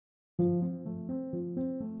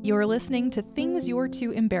You're listening to Things You're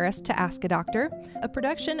Too Embarrassed to Ask a Doctor, a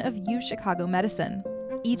production of UChicago Medicine.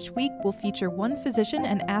 Each week, we'll feature one physician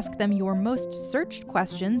and ask them your most searched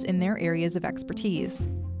questions in their areas of expertise.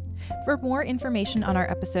 For more information on our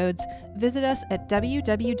episodes, visit us at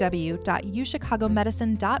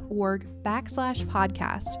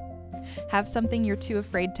www.uchicagomedicine.org/podcast. Have something you're too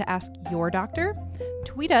afraid to ask your doctor?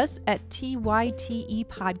 Tweet us at TYTE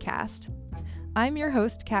Podcast. I'm your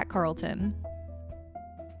host, Kat Carlton.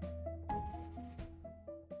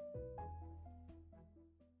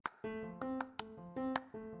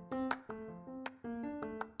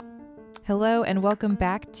 Hello and welcome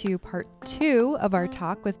back to part 2 of our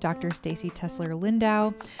talk with Dr. Stacy Tessler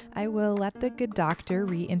Lindau. I will let the good doctor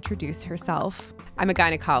reintroduce herself. I'm a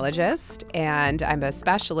gynecologist, and I'm a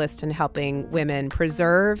specialist in helping women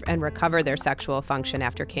preserve and recover their sexual function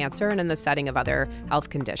after cancer and in the setting of other health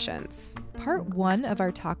conditions. Part 1 of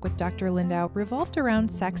our talk with Dr. Lindau revolved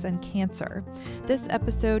around sex and cancer. This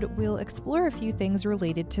episode, we'll explore a few things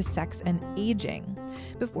related to sex and aging.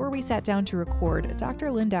 Before we sat down to record,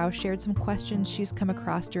 Dr. Lindau shared some questions she's come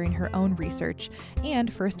across during her own research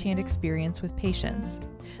and firsthand experience with patients.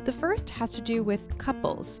 The first has to do with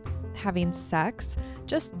couples having sex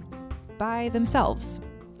just by themselves.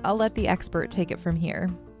 I'll let the expert take it from here.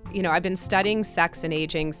 You know, I've been studying sex and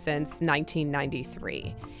aging since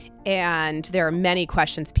 1993, and there are many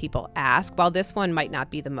questions people ask. While this one might not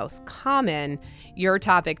be the most common, your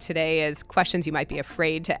topic today is questions you might be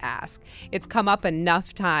afraid to ask. It's come up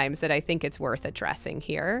enough times that I think it's worth addressing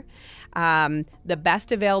here. The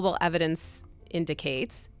best available evidence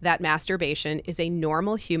indicates that masturbation is a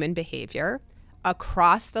normal human behavior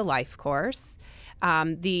across the life course.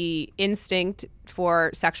 The instinct for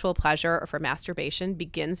sexual pleasure or for masturbation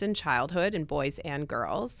begins in childhood in boys and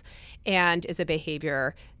girls, and is a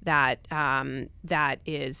behavior that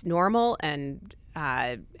is normal and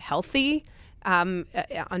healthy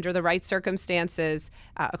under the right circumstances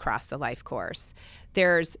across the life course.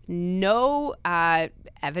 There's no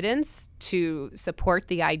evidence to support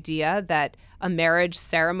the idea that a marriage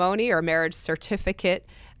ceremony or marriage certificate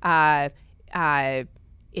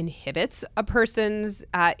inhibits a person's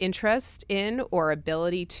interest in or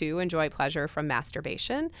ability to enjoy pleasure from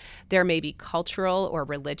masturbation. There may be cultural or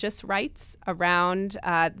religious rights around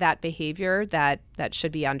that behavior that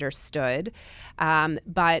should be understood.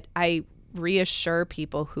 But I reassure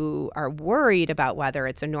people who are worried about whether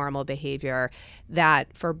it's a normal behavior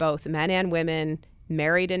that for both men and women,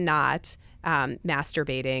 married and not,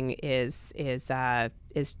 masturbating is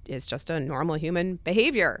just a normal human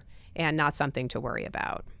behavior and not something to worry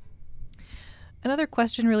about. Another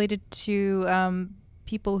question related to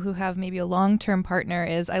people who have maybe a long-term partner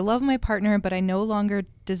is, I love my partner, but I no longer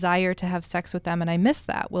desire to have sex with them, and I miss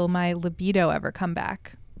that. Will my libido ever come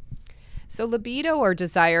back? So libido, or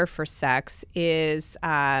desire for sex, is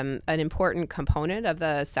an important component of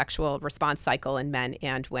the sexual response cycle in men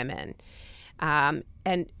and women. And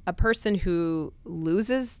a person who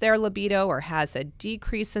loses their libido or has a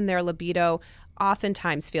decrease in their libido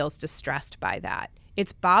oftentimes feels distressed by that.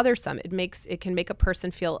 It's bothersome. It can make a person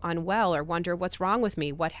feel unwell or wonder, what's wrong with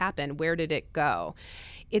me? What happened? Where did it go?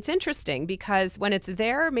 It's interesting because when it's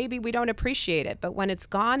there, maybe we don't appreciate it. But when it's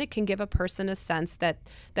gone, it can give a person a sense that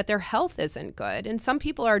their health isn't good. And some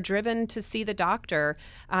people are driven to see the doctor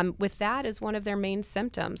with that as one of their main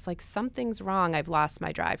symptoms, like something's wrong. I've lost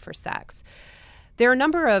my drive for sex. There are a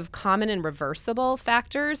number of common and reversible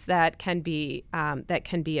factors that can be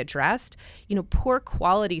addressed. You know, poor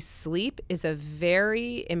quality sleep is a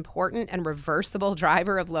very important and reversible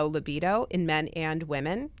driver of low libido in men and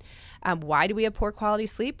women. Why do we have poor quality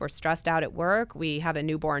sleep? We're stressed out at work. We have a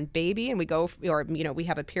newborn baby, and we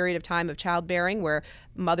have a period of time of childbearing where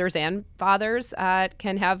mothers and fathers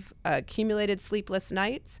can have accumulated sleepless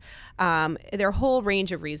nights. There are a whole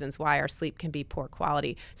range of reasons why our sleep can be poor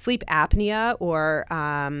quality. Sleep apnea or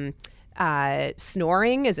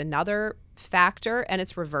snoring is another factor, and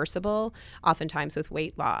it's reversible, oftentimes with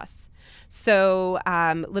weight loss. So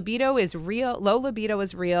libido is real. Low libido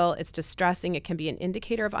is real. It's distressing. It can be an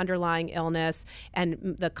indicator of underlying illness,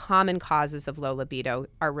 and the common causes of low libido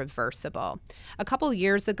are reversible. A couple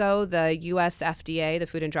years ago, the U.S. FDA, the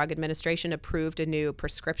Food and Drug Administration, approved a new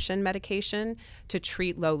prescription medication to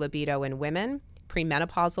treat low libido in women,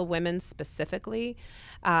 premenopausal women specifically.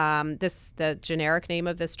 The generic name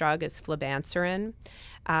of this drug is flibanserin.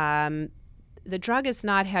 The drug has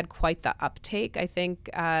not had quite the uptake I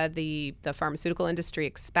think the pharmaceutical industry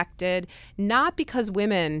expected, not because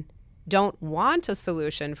women don't want a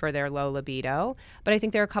solution for their low libido, but I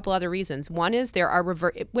think there are a couple other reasons. One is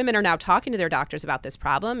women are now talking to their doctors about this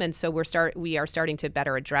problem, and so we are starting to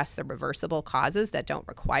better address the reversible causes that don't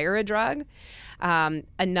require a drug.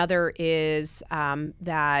 Another is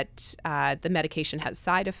that the medication has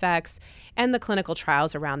side effects, and the clinical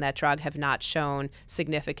trials around that drug have not shown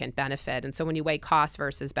significant benefit. And so when you weigh cost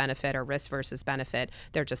versus benefit or risk versus benefit,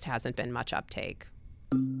 there just hasn't been much uptake.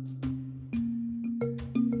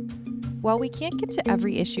 While we can't get to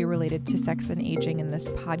every issue related to sex and aging in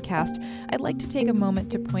this podcast, I'd like to take a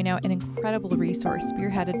moment to point out an incredible resource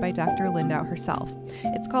spearheaded by Dr. Lindau herself.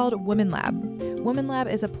 It's called Woman Lab. Woman Lab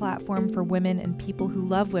is a platform for women and people who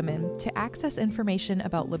love women to access information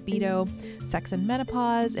about libido, sex and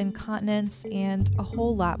menopause, incontinence, and a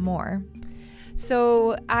whole lot more.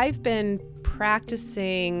 So I've been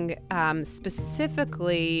practicing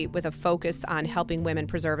specifically with a focus on helping women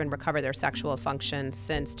preserve and recover their sexual function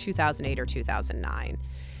since 2008 or 2009.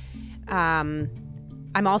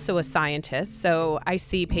 I'm also a scientist, so I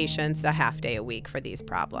see patients a half day a week for these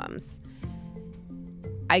problems.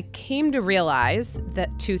 I came to realize that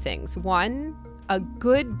two things. One, a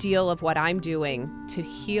good deal of what I'm doing to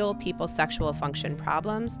heal people's sexual function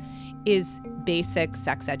problems is basic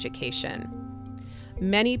sex education.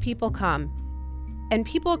 Many people come, and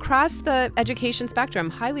people across the education spectrum,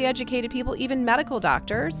 highly educated people, even medical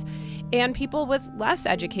doctors, and people with less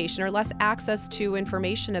education or less access to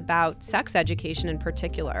information about sex education in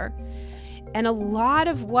particular. And a lot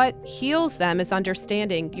of what heals them is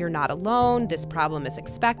understanding you're not alone, this problem is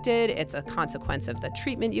expected, it's a consequence of the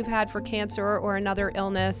treatment you've had for cancer or another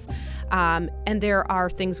illness, and there are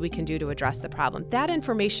things we can do to address the problem. That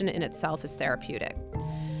information in itself is therapeutic.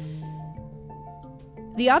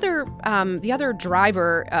 The other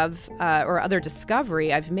driver of or other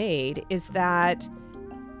discovery I've made is that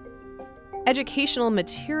educational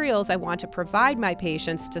materials I want to provide my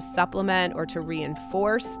patients to supplement or to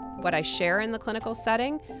reinforce what I share in the clinical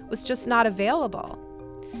setting was just not available.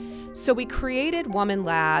 So we created Woman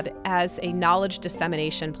Lab as a knowledge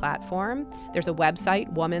dissemination platform. There's a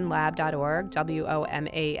website, womanlab.org,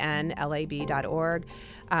 WOMANLAB.org,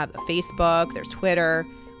 Facebook, there's Twitter.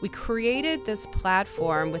 We created this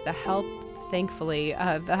platform with the help, thankfully,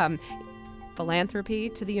 of philanthropy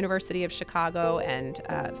to the University of Chicago and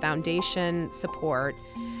foundation support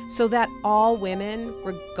so that all women,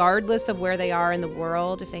 regardless of where they are in the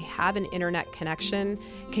world, if they have an internet connection,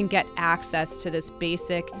 can get access to this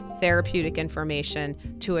basic therapeutic information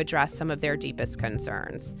to address some of their deepest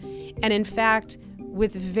concerns. And in fact,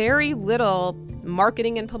 with very little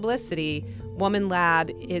marketing and publicity, Woman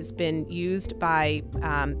Lab has been used by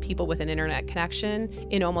people with an internet connection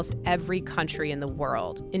in almost every country in the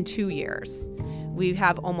world in 2 years. We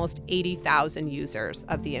have almost 80,000 users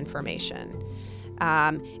of the information.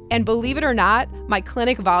 And believe it or not, my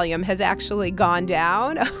clinic volume has actually gone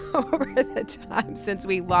down over the time since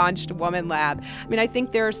we launched Woman Lab. I mean, I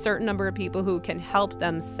think there are a certain number of people who can help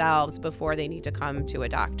themselves before they need to come to a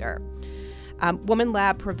doctor. Woman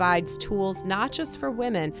Lab provides tools not just for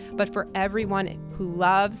women, but for everyone who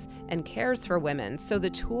loves and cares for women. So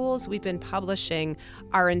the tools we've been publishing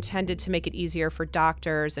are intended to make it easier for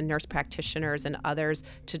doctors and nurse practitioners and others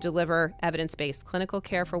to deliver evidence-based clinical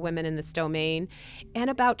care for women in this domain.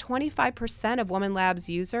 And about 25% of Woman Lab's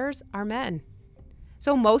users are men.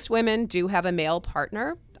 So most women do have a male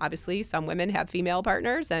partner. Obviously, some women have female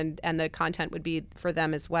partners, and the content would be for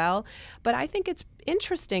them as well. But I think it's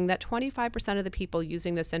interesting that 25% of the people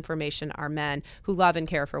using this information are men who love and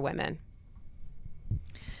care for women.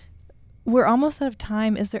 We're almost out of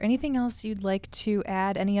time. Is there anything else you'd like to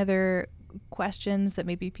add? Any other questions that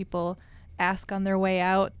maybe people ask on their way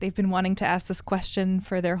out? They've been wanting to ask this question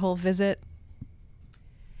for their whole visit.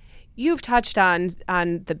 You've touched on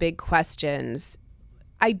the big questions.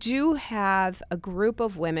 I do have a group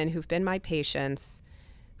of women who've been my patients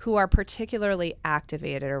who are particularly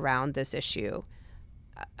activated around this issue,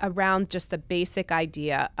 around just the basic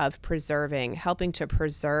idea of helping to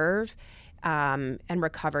preserve and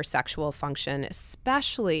recover sexual function,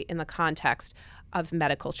 especially in the context of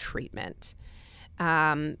medical treatment.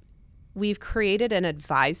 We've created an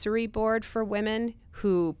advisory board for women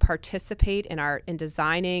who participate in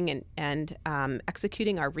designing and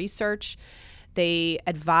executing our research. They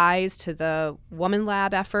advise to the Woman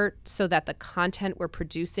Lab effort so that the content we're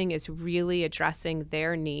producing is really addressing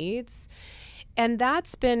their needs. And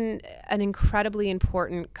that's been an incredibly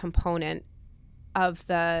important component of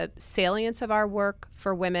the salience of our work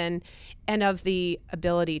for women and of the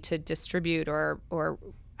ability to distribute or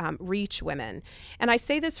reach women. And I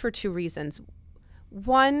say this for two reasons.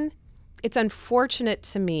 One, it's unfortunate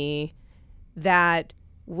to me that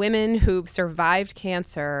women who've survived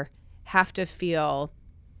cancer have to feel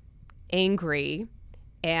angry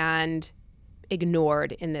and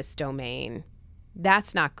ignored in this domain.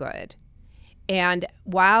 That's not good. And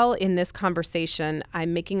while in this conversation,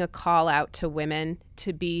 I'm making a call out to women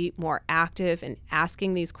to be more active in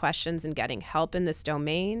asking these questions and getting help in this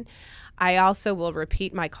domain, I also will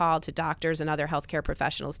repeat my call to doctors and other healthcare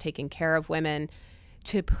professionals taking care of women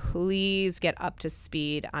to please get up to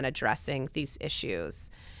speed on addressing these issues.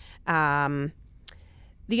 The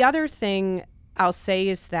other thing I'll say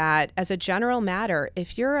is that as a general matter,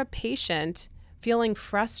 if you're a patient feeling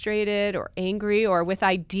frustrated or angry or with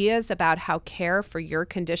ideas about how care for your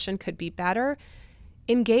condition could be better,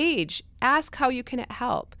 engage. Ask how you can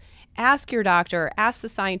help. Ask your doctor, ask the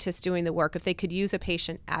scientists doing the work if they could use a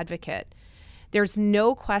patient advocate. There's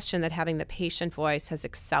no question that having the patient voice has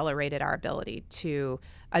accelerated our ability to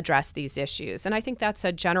address these issues. And I think that's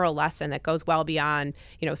a general lesson that goes well beyond,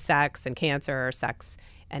 sex and cancer or sex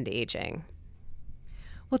and aging.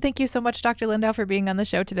 Well, thank you so much, Dr. Lindau, for being on the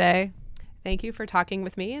show today. Thank you for talking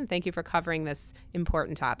with me, and thank you for covering this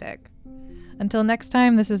important topic. Until next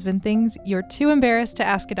time, this has been Things You're Too Embarrassed to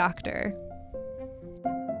Ask a Doctor.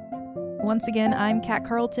 Once again, I'm Kat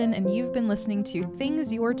Carlton, and you've been listening to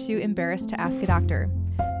Things You're Too Embarrassed to Ask a Doctor.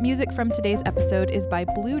 Music from today's episode is by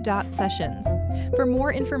Blue Dot Sessions. For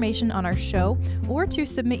more information on our show or to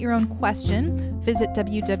submit your own question, visit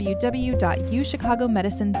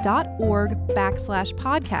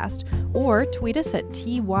www.uchicagomedicine.org/podcast or tweet us at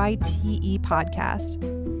TYTE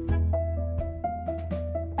Podcast.